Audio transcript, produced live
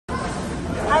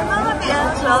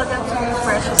Welcome to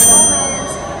Precious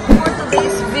Moments. For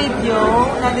today's video,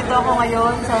 nandito ako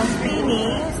ngayon sa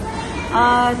Spinis.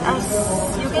 At as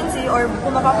you can see, or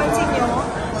kung mapapansin nyo,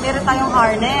 meron tayong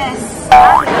harness.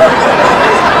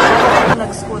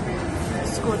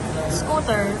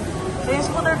 Scooter. So yung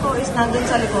scooter ko is nandun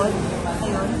sa likod.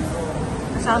 Ayun.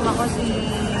 Kasama ko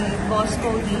si Boss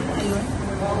Cody. Ayun.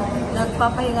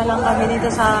 Nagpapahinga lang kami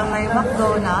dito sa may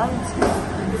McDonald's.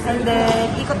 And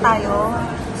then, ikot tayo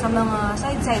sa mga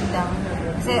side-side lang.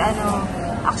 Kasi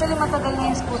actually matagal na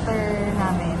yung scooter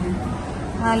namin.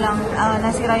 Nga lang,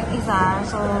 nasira yung isa.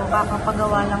 So,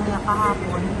 kakapagawa lang niya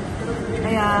kahapon.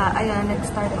 Kaya, ayan,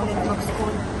 nag-start ulit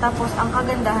mag-scoot. Tapos, ang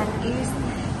kagandahan is,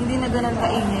 hindi na ganun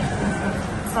kainit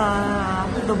sa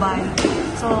Dubai.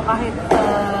 So, kahit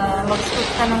mag-scoot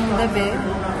ka ng gabi,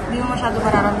 hindi mo masyado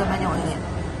mararamdaman yung init.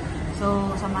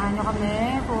 So, samahan nyo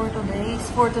kami for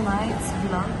tonight's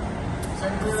vlog.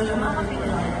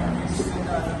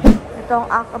 Ito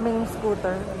ang aming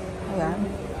scooter. Ayan.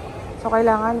 So,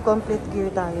 kailangan complete gear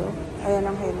tayo. Ayan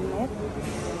ang helmet.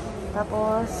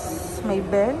 Tapos, may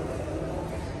belt.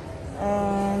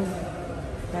 And,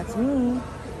 that's me.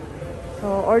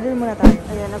 So, order muna tayo.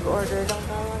 Ayan, nag-order lang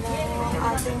tayo ng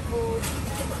ating food.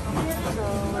 So,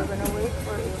 we're gonna wait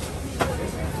for it.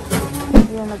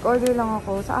 Ayan, nag-order lang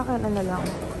ako. Sa akin, lang,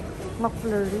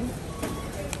 McFlurry.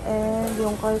 And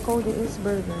yung kay Cody is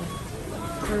burger.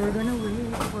 So, we're gonna wait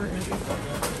for it.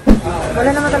 Wala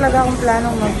naman talaga akong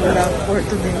planong mag-vlog for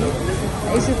today.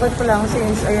 Naisipan ko lang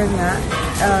since, ayan nga,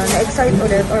 na-excite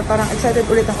ulit or parang excited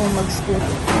ulit akong mag-scoot.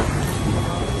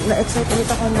 Na-excite ulit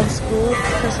akong mag-scoot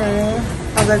kasi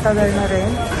tagal-tagal na rin.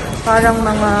 Parang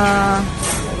mga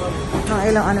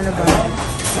ilang na ba?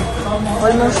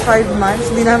 Almost 5 months.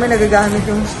 Hindi namin nagagamit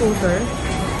yung scooter.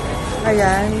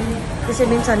 Ayan. Kasi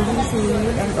minsan busy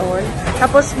and all.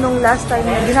 Tapos nung last time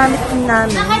na ginamit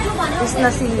namin is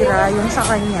nasira yung sa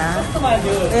kanya.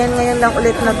 And ngayon lang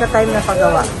ulit nagka-time na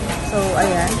pagawa. So,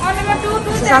 ayan.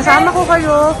 So, sasama ko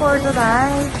kayo for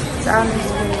tonight sa aming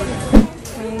school.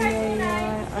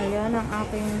 Ayan ang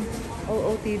aking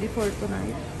OOTD for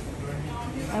tonight.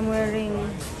 I'm wearing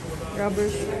rubber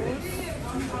shoes.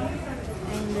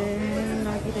 And then,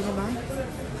 nakikita niyo ba?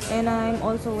 And I'm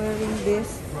also wearing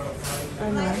this,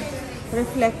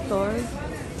 reflector.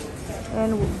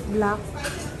 And black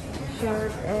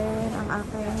shirt. And ang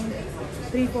aking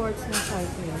 3/4 na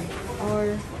cycling.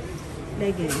 Or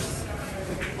leggings.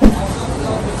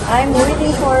 I'm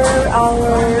waiting for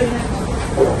our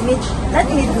not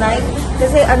midnight.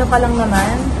 Kasi pa lang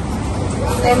naman.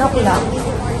 10 o'clock.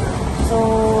 So,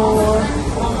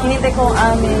 hinintay ko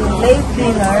ang aming late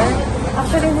dinner.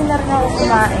 Actually, hindi na rin ako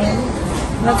kumain.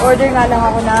 Nag-order nga lang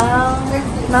ako ng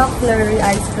McFlurry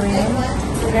ice cream.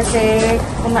 Kasi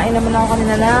kumain naman ako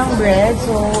kanina ng bread.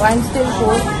 So, I'm still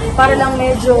full. Para lang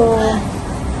medyo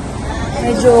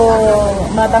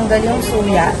matanggal yung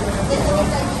suya.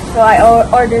 So, I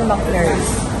ordered McFlurry.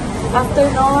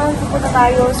 After nun, pupunta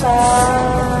tayo sa...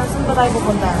 Saan ba tayo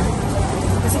pupunta?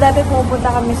 Kasi dati pupunta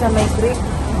kami sa May Creek.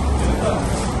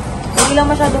 Hindi lang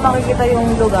masyado makikita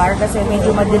yung lugar kasi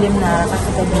medyo madilim na kasi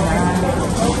gabi na.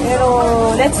 Pero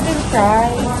let's still try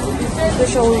to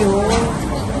show you.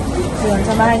 Yun,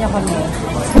 samahan niyo kami.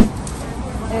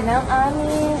 Ayan ang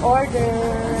aming order.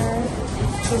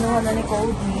 Kinuha na ni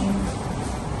Cody.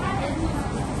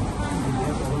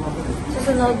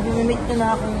 Susunod, bumimit ko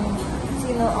na kung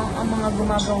sino ang mga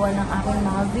gumagawa ng aking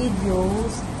mga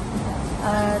videos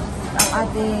at ang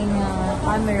ating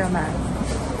cameraman.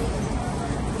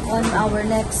 On our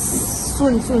next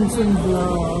soon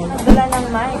vlog. Wala ng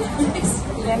mic.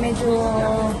 Kaya medyo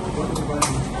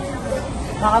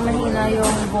baka mahina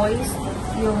yung voice,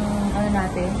 yung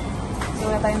natin.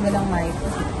 So wala tayong dalang mic.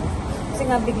 Kasi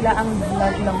nga bigla ang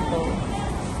vlog lang to.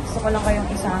 Gusto ko lang kayong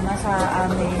isama sa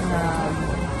aming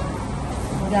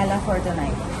gala for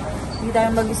tonight. Hindi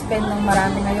tayo mag-spend ng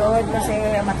marami ngayon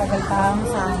kasi matagal pa ang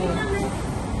sahod.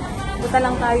 Punta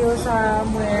lang tayo sa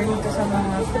dito sa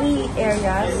mga free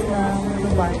areas ng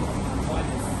Dubai.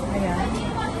 Ayan.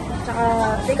 Tsaka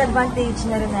take advantage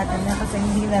na rin natin kasi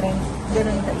hindi na rin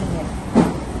ganun kainit.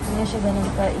 Hindi na siya ganun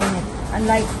kainit.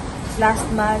 Unlike last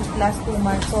month, last 2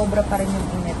 months, sobra pa rin yung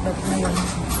init. But ngayon,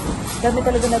 dami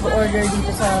talaga nag-order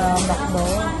dito sa McDo.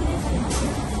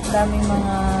 Daming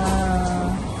mga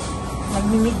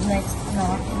nag-midnight,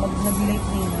 nag-late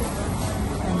dinner.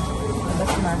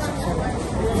 Labas-masok siya lang.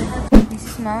 This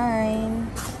is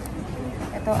mine.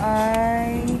 Ito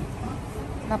ay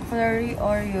McFlurry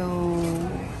Oreo.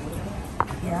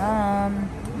 Yum.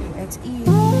 Let's eat.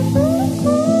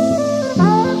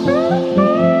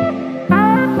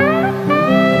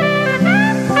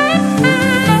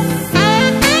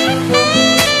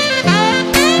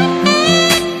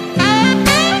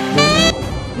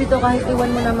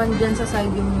 iwan mo naman dyan sa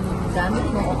side yung gamit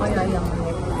mo o kaya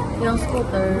yung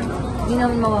scooter, hindi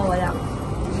naman mawawala.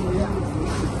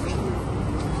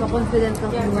 So, confident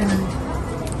kang iwan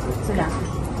sila.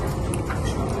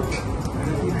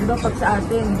 Diba pag sa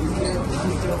atin,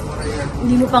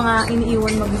 hindi mo pa nga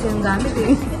iniiwan mag-isa yung gamit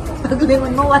eh.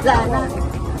 Pag-iwan mo, wala na.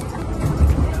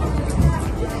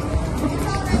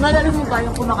 Nalala mo ba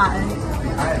yung kumakain?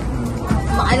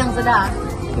 Kumakain lang sila.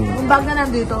 Yung bag na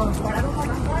nandito.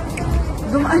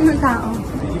 Dumaan yung tao.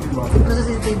 Ito sa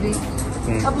CCTV.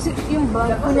 Tapos yung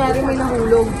bag, kunyari may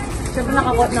nahulog. Siyempre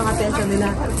nakakot ng attention nila.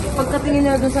 Pagkatingin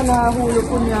nila dun sa nahulog,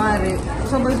 kunyari,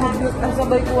 sabay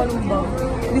kuha ng bag.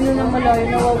 Hindi na malayo,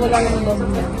 nawawala yung bag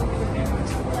niya.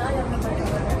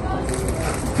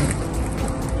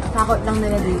 Takot lang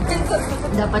nila dito.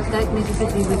 Dapat kahit may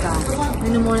CCTV ka,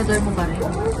 minomonitor mo pa rin.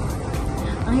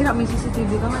 Ang hirap may CCTV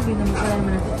ka, hindi naman kaya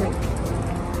naman nati-check.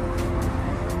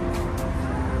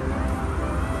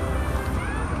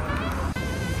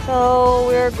 So,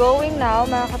 we're going now,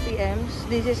 mga ka-PMs.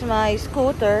 This is my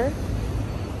scooter.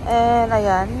 And,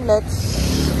 ayan, let's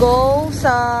go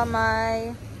sa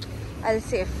my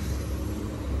SEEF.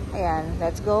 Ayan,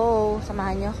 let's go.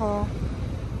 Samahan niyo ako.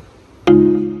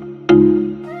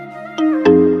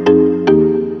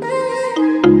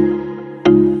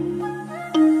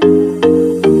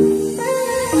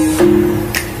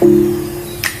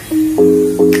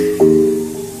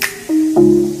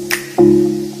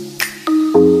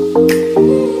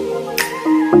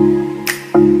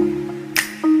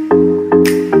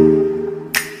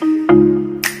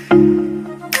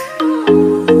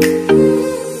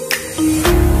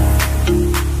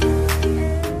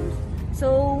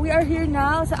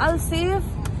 Sa SEEF.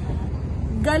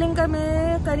 Galing kami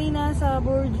kanina sa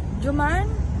Burjuman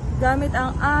gamit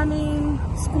ang aming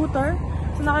scooter.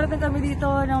 So nakarating kami dito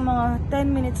ng mga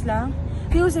 10 minutes lang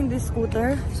using this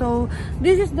scooter. So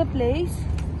this is the place.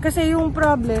 Kasi yung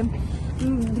problem,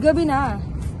 gabi na.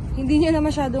 Hindi niyo na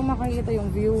masyadong makikita yung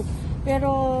view.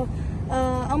 Pero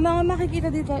ang mga makikita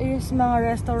dito is mga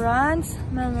restaurants,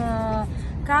 mga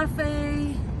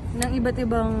cafe ng iba't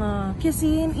ibang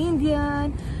cuisine,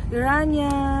 Indian,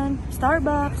 Iranian,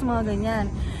 Starbucks, mga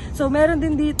ganyan. So, meron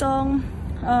din ditong,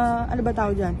 ano ba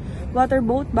tawag dyan? Water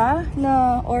boat ba?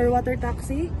 Or water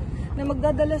taxi na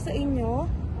magdadala sa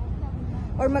inyo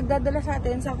or magdadala sa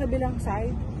atin sa kabilang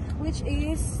side, which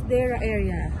is their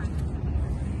area.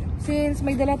 Since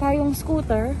may dala tayong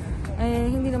scooter, eh,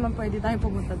 hindi naman pwede tayong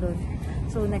pumunta doon.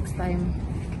 So, next time.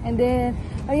 And then,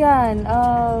 ayan,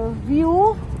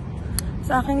 view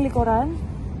sa aking likuran.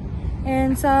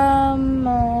 And some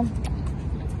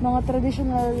mga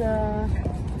traditional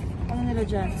ano nila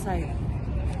dyan, side.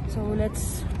 So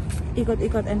let's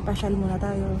ikot-ikot and pasyal muna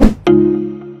tayo.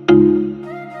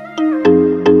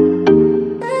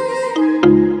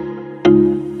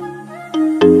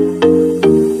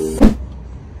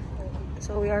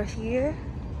 So we are here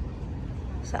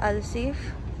sa SEEF.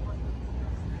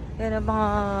 Yan ang mga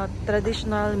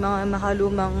traditional, mga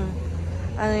makalumang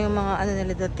ano yung mga ano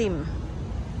nila, the team.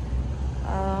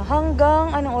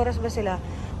 Hanggang anong oras ba sila?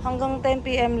 Hanggang 10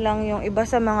 PM lang yung iba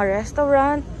sa mga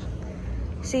restaurant.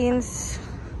 Since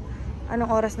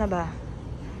anong oras na ba?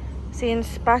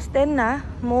 Since past 10 na,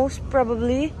 most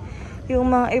probably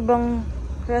yung mga ibang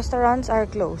restaurants are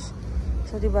closed.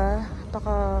 So diba,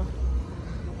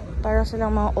 para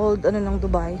silang mga old ano ng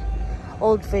Dubai,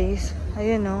 old face.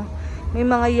 Ayun no, may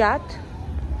mga yacht,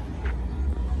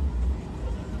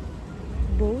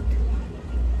 boat.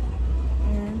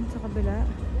 Ayan, sa kabila.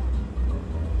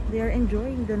 They are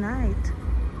enjoying the night.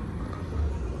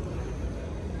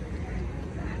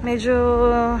 Medyo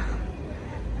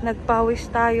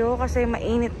nagpawis tayo kasi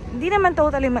mainit. Hindi naman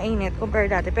totally mainit compare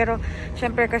dati. Pero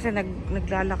syempre kasi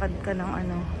naglalakad ka ng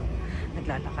ano.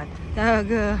 Naglalakad.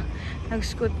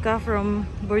 Nag-scoot ka from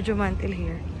Burjuman till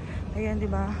here. Ayan,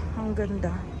 di ba? Ang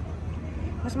ganda.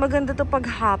 Mas maganda to pag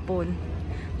hapon.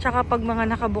 Tsaka pag mga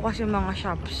nakabukas yung mga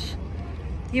shops.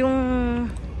 Yung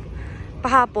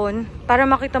pahapon, para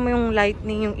makita mo yung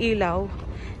lightning, yung ilaw.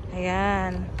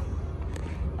 Ayan.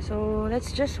 So, let's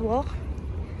just walk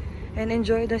and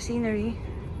enjoy the scenery.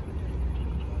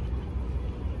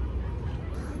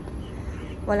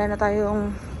 Wala na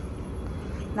tayong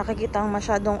nakikitang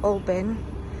masyadong open.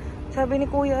 Sabi ni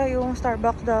Kuya, yung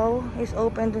Starbucks daw is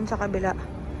open dun sa kabila.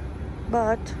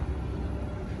 But,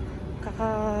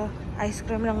 kaka-ice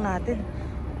cream lang natin.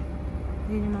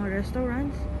 Yun yung mga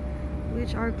restaurants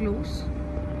which are closed.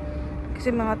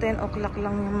 Kasi mga 10 o'clock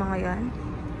lang yung mga yan.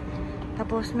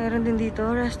 Tapos meron din dito,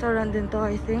 restaurant din to,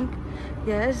 I think.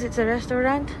 Yes, it's a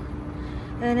restaurant.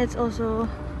 And it's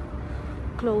also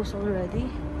closed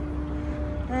already.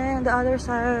 And the other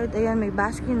side, ayan, may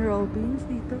Baskin Robbins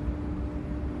dito.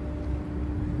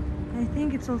 I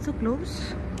think it's also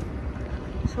closed.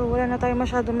 So, wala na tayo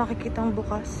masyadong makikitang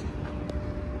bukas.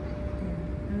 Ayan,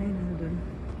 ano yun nandun?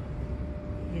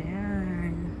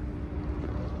 Yan.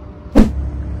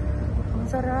 Ang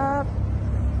sarap.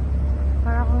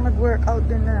 Parang akong nag-workout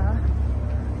din na.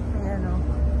 Ayan o.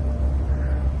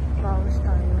 Pause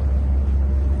tayo.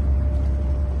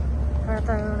 Para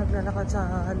tayo naglalakad sa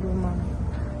lumang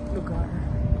lugar.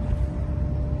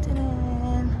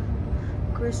 Tanan!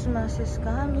 Christmas is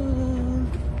coming!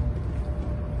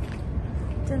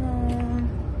 Tanan!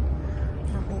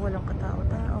 Naku, walang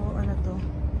katao-tao. Ano to?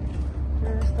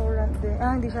 Restaurant din.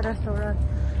 Ah, hindi siya restaurant.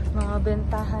 Mga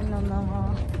bentahan ng mga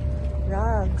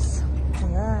rugs.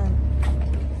 Ayan.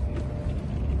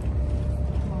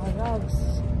 Mga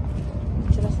rugs.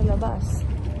 Sila sa labas.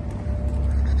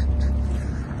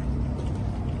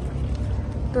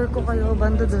 Tour ko kayo,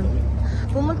 bando dun.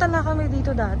 Pumunta na kami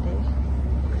dito dati.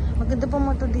 Maganda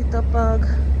pumunta dito pag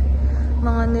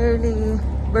mga nearly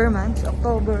bare months,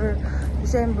 October,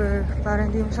 December, para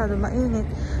hindi masyado mainit.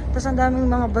 Tapos ang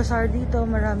daming mga bazaar dito,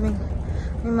 maraming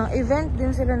may mga event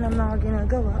din sila na mga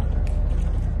ginagawa.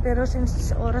 Pero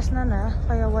since oras na,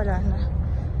 kaya wala na.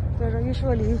 Pero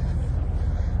usually,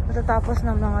 matatapos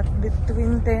ng mga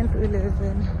between 10 to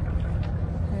 11.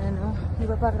 Ayan o. Di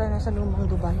ba para tayo nasa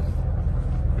lumang Dubai?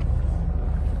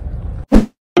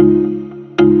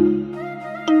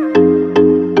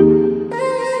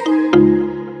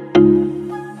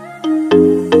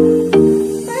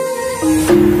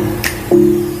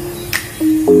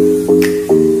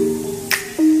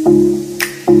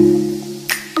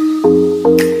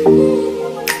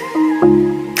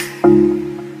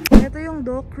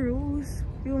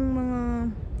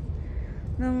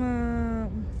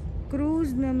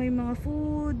 Cruise na may mga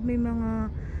food, may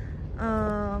mga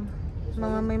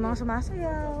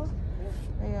sumasayaw.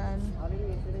 Ayan.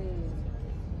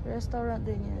 Restaurant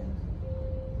din yan.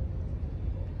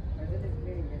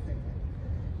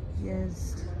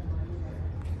 Yes.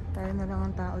 Tayo na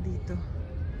lang ang tao dito.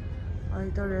 Oh,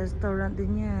 ito restaurant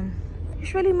din yan.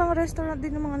 Usually mga restaurant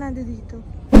din ng mga nando dito.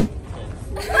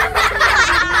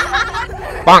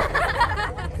 Bang!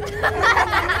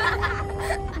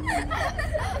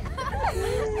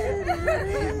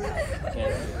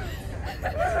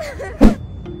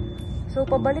 So,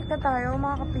 pabalik na tayo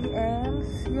mga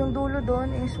ka-PMs. Yung dulo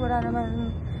doon is wala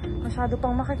naman masyado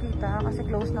pang makikita kasi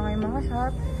close na ngayon mga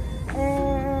shop.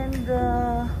 And,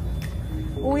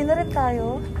 uwi na rin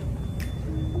tayo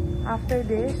after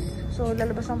this. So,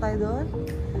 lalabas lang tayo doon.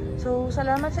 So,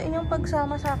 salamat sa inyong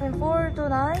pagsama sa akin for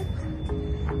tonight.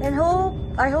 And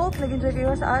I hope nag-enjoy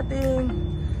kayo sa ating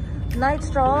night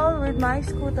stroll with my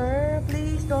scooter.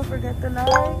 Please don't forget to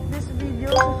like this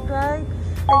video, subscribe,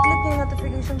 and click yung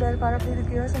notification bell para updated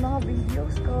kayo sa mga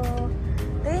videos ko.